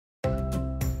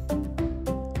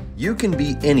You can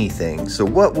be anything, so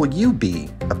what will you be?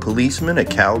 A policeman, a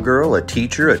cowgirl, a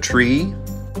teacher, a tree?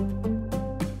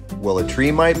 Well, a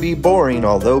tree might be boring,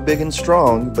 although big and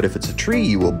strong, but if it's a tree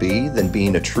you will be, then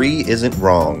being a tree isn't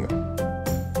wrong.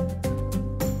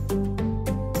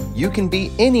 You can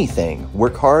be anything.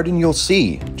 Work hard and you'll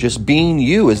see. Just being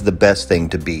you is the best thing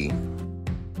to be.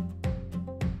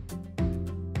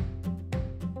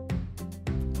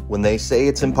 When they say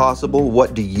it's impossible,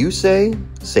 what do you say?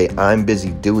 Say, I'm busy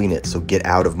doing it, so get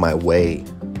out of my way.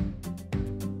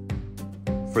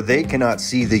 For they cannot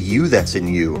see the you that's in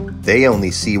you. They only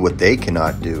see what they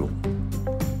cannot do.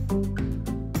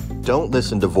 Don't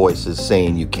listen to voices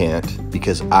saying you can't,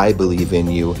 because I believe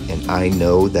in you and I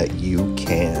know that you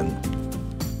can.